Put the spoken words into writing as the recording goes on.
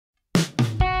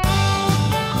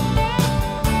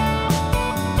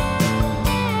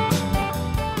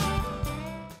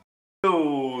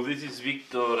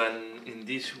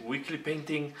this weekly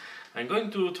painting. I'm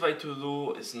going to try to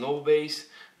do a snow base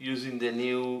using the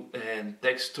new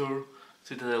texture,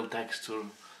 citadel texture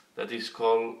that is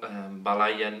called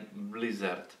Valhallan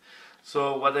Blizzard.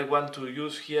 So what I want to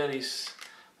use here is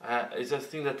a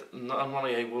thing that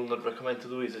normally I will not recommend to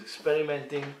do, is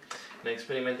experimenting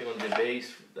on the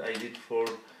base I did for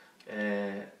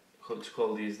what's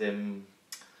called is the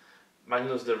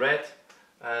Magnus the Red,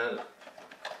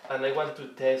 and I want to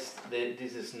test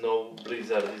this snow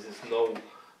blizzard, this snow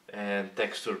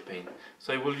texture paint.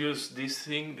 So I will use this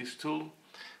tool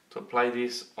to apply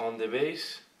this on the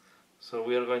base. So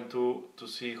we are going to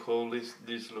see how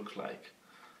this looks like.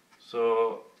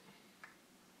 So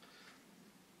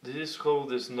this is how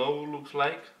the snow looks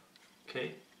like,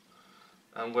 okay?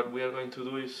 And what we are going to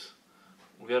do is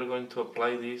we are going to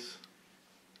apply this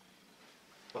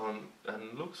on,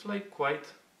 and looks like quite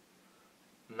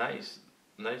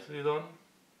nicely done.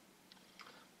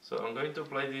 So I'm going to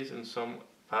apply this in some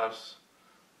parts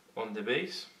on the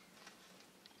base.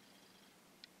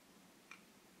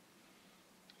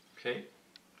 Okay.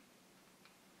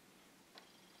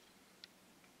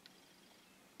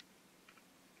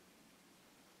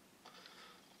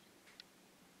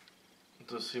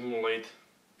 To simulate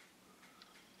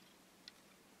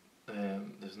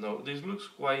the snow. This looks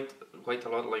quite a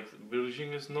lot like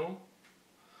virgin snow.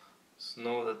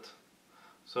 That.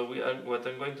 So what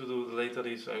I'm going to do later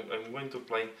is I'm going to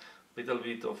apply a little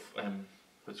bit of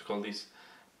let's call this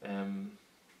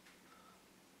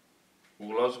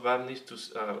gloss varnish to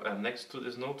next to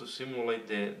the snow to simulate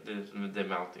the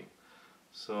melting.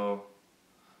 So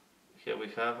here we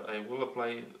have. I will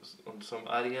apply on some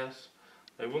areas.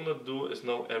 I will not do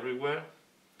snow everywhere.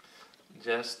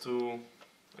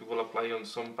 I will apply on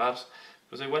some parts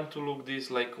because I want to look this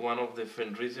like one of the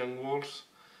Fenrisian walls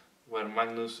where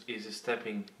Magnus is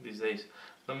stepping these days.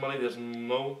 Normally the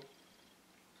snow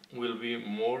will be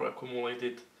more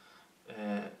accumulated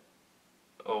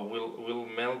or will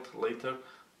melt later.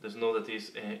 The snow that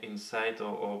is inside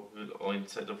or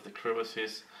inside of the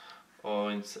crevices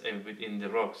or within the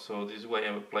rocks. So this is why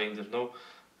I'm applying the snow.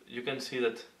 You can see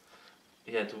that,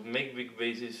 yeah, to make big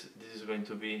bases, this is going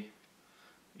to be,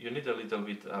 you need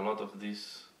a lot of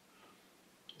this.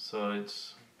 So it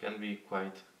can be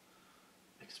quite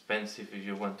expensive if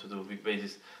you want to do big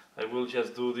bases. I will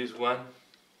just do this one.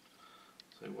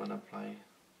 So I want to apply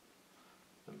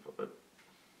and pop it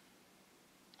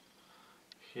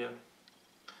here.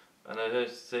 And as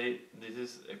I say, this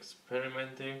is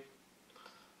experimenting.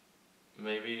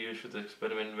 Maybe you should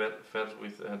experiment first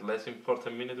with a less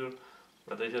important miniature,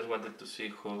 but I just wanted to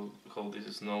see how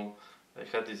this snow. I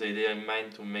had this idea in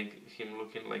mind to make him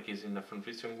looking like he's in a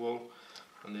Fenrisian wall,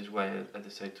 and this is why I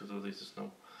decided to do this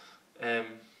snow.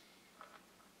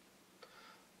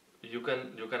 You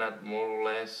can add more or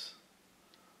less.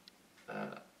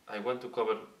 I want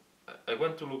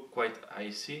to look quite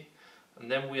icy,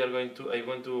 and then I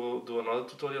want to do another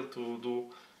tutorial to do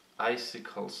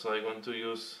icicles. So I'm going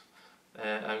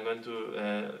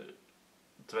to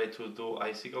try to do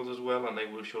icicles as well, and I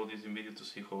will show this in video to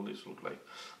see how this look like.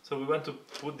 So we want to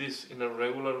put this in a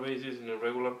regular basis, in a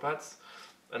regular paths,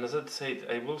 and as I said,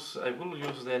 I will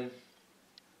use then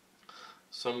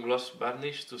some gloss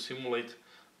varnish to simulate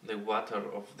the water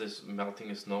of this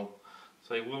melting snow.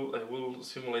 So I will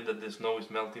simulate that the snow is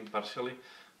melting partially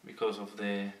because of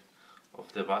the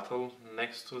battle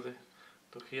next to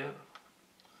here.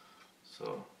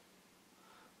 So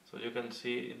you can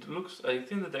see it looks. I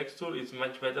think the texture is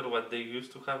much better what they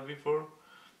used to have before.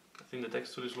 I think the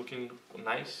texture is looking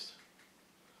nice.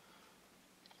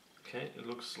 Okay, it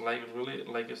looks like really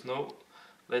like a snow.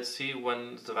 Let's see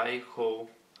when dry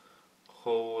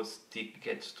how stick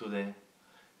gets to the.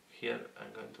 Here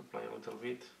I'm going to apply a little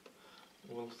bit.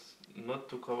 Not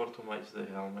to cover too much the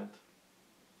helmet.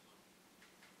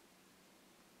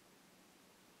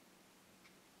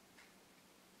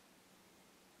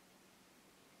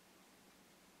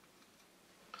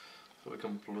 So we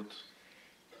can put.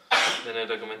 Then I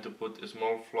recommend to put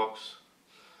small flocks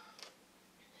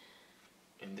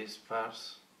in these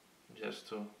parts, just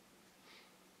to.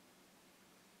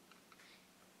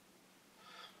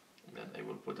 Then I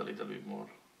will put a little bit more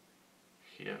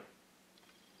here.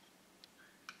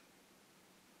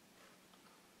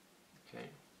 Okay.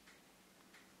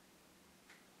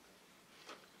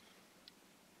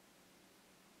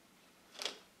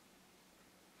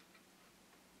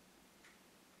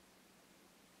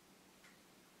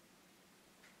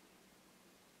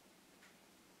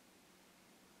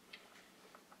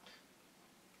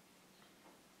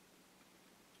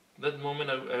 That moment,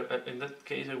 in that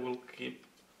case, I will keep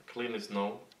clean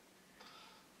snow,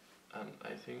 and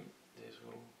I think this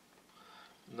will.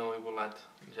 Now I will add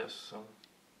just some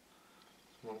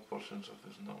small portions of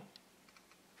the snow.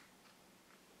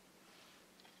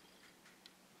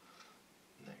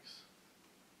 Next.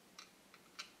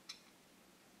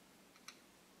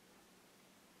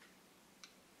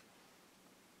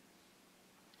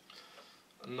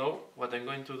 Now what I'm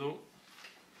going to do,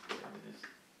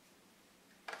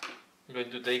 I'm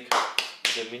going to take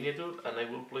the miniature and I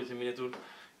will place the miniature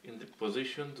in the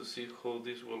position to see how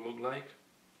this will look like.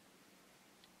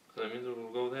 So the miniature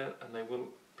will go there and I will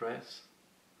press.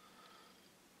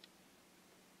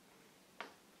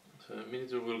 So the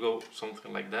miniature will go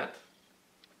something like that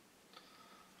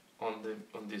on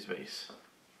this base.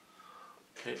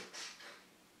 Okay.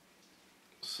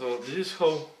 So this is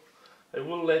how I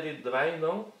will let it dry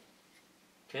now.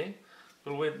 Okay.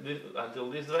 We'll wait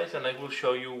until this dries and I will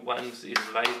show you once it's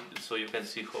dry so you can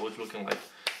see how it's looking like.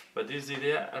 But this is the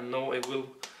idea, and now I will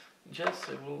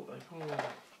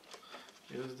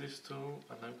use this tool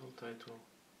and I will try to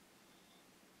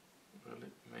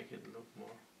really make it look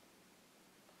more.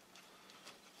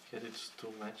 Here it's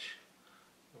too much.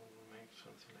 I will make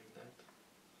something like that.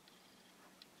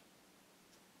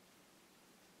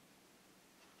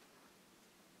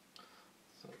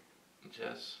 So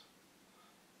just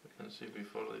you can see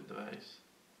before it dries.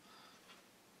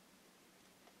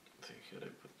 I think here I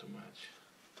put too much.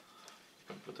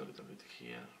 I can put a little bit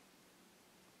here.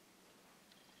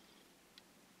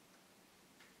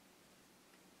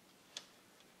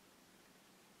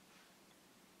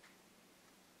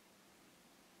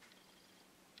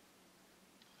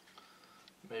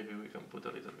 Maybe we can put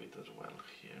a little bit as well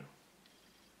here.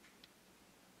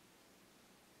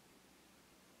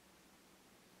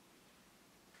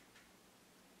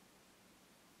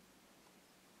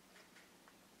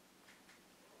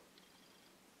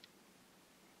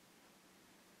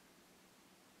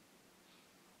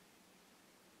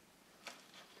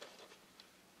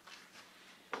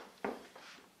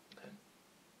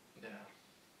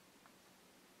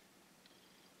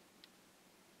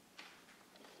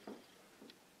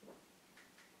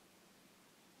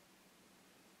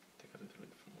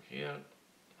 Here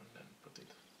and then put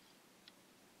it.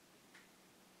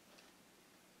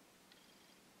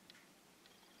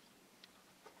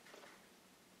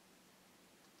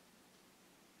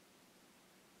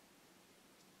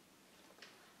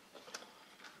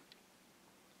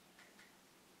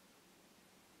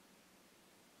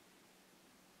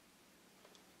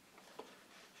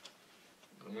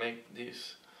 We'll make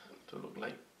this to look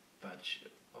like patch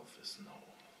of snow.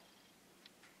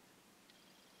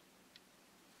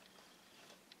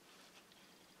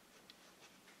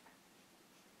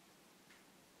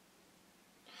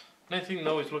 I think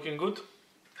now it's looking good,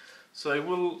 so I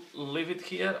will leave it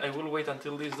here. I will wait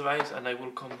until this dries and I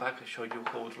will come back and show you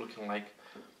how it's looking like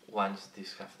once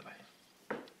this has dried.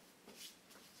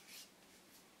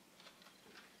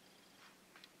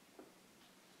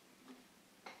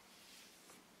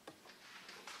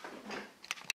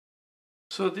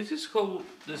 So this is how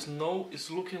the snow is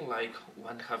looking like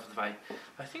one half dry.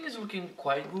 I think it's looking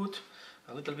quite good,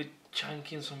 a little bit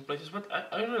chunky in some places, but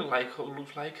I really like how it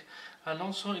looks like. And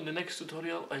also in the next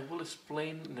tutorial I will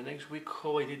explain in the next week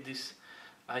how I did these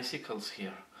icicles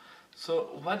here.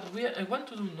 So what I want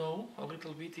to do now a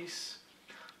little bit is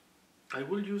I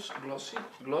will use gloss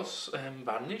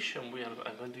varnish, and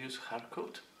I'm going to use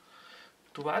ardcoat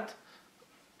to add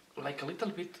like a little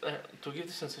bit to give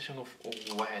the sensation of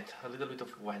wet, a little bit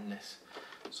of wetness.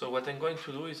 So what I'm going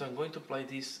to do is I'm going to apply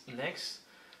this next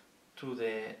to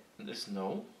the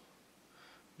snow.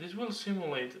 This will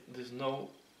simulate the snow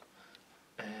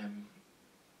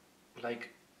like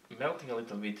melting a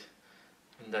little bit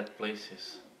in that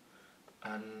places,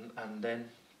 and then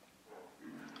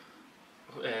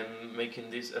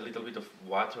making this a little bit of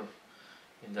water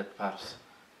in that parts.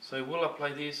 So I will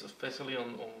apply this especially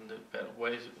on the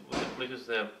places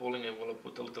that are pulling. I will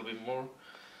put a little bit more.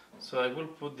 So I will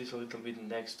put this a little bit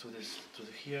next to this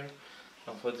here,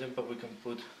 and for example we can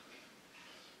put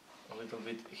a little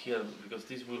bit here because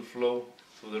this will flow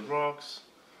through the rocks,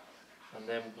 and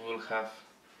then we will have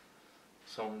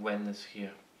some wetness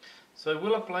here. So I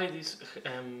will apply this,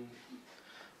 you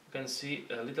can see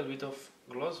a little bit of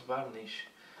gloss varnish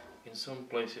in some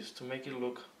places to make it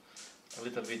look a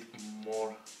little bit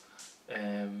more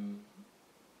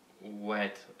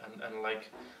wet, and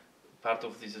like part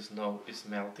of this snow is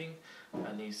melting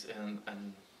and is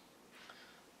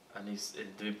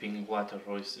dripping water,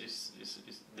 or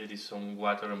there is some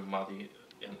water and muddy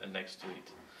next to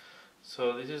it.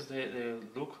 So this is the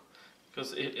look,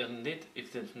 because indeed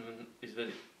if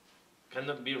it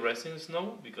cannot be resin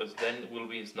snow, because then will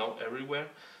be snow everywhere,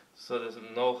 so the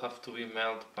snow have to be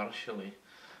melted partially.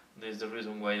 This is the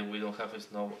reason why we don't have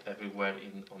snow everywhere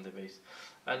on the base.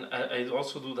 And I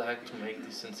also do that to make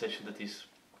this sensation that is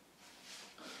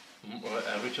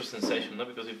a richer sensation, no?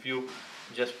 Because if you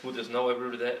just put the snow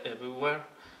everywhere,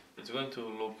 it's going to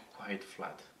look quite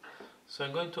flat. So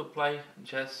I'm going to apply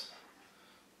just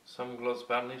some gloss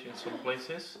varnish in some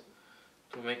places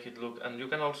to make it look, and you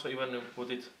can also even put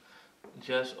it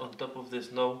just on top of the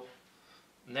snow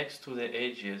next to the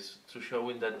edges to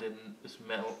showing that the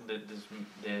snow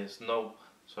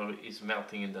is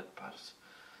melting in that parts.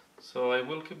 So I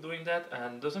will keep doing that,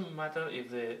 and doesn't matter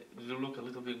if you look a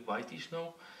little bit whitish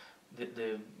now,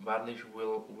 the varnish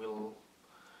will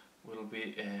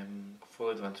be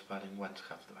fully transparent once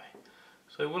half dry.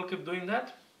 So I will keep doing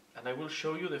that, and I will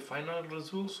show you the final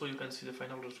result, so you can see the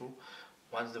final result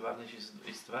once the varnish is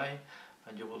dry,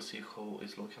 and you will see how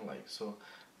it's looking like. So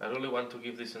I really want to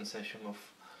give this sensation of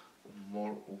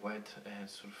more wet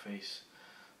surface.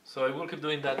 So I will keep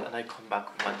doing that, and I come back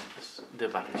once the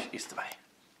varnish is dry.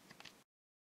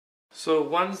 So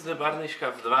once the varnish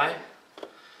have dry,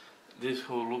 this is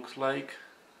how it looks like.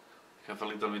 I have a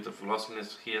little bit of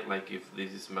glossiness here, like if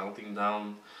this is melting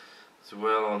down as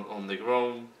well on the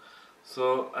ground.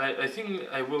 So I think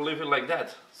I will leave it like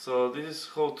that. So this is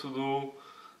how to do,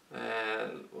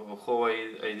 how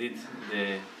I did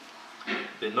the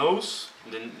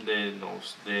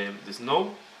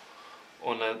snow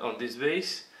on this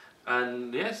base.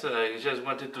 And yes, I just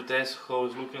wanted to test how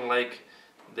it's looking like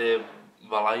the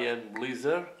Valhallan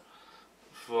Blizzard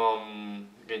from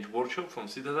Games Workshop, from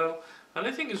Citadel, and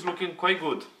I think it's looking quite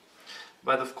good.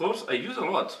 But of course I use a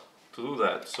lot to do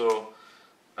that, so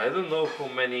I don't know how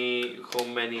many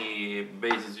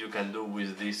bases you can do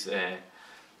with this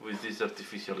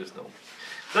artificial snow.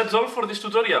 That's all for this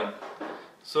tutorial.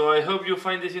 So I hope you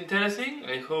find this interesting,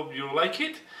 I hope you like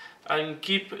it, and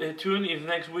keep tuned if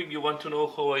next week you want to know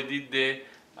how I did the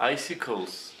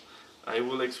icicles. I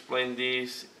will explain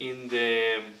this in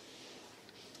the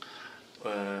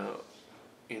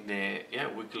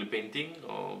weekly painting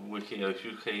or weekly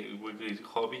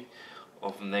hobby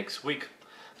of next week.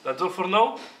 That's all for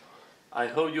now. I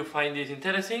hope you find this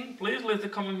interesting. Please leave the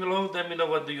comment below, let me know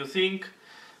what do you think.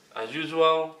 As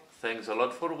usual, thanks a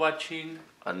lot for watching,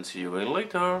 and see you again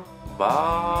later.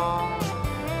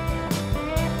 Bye.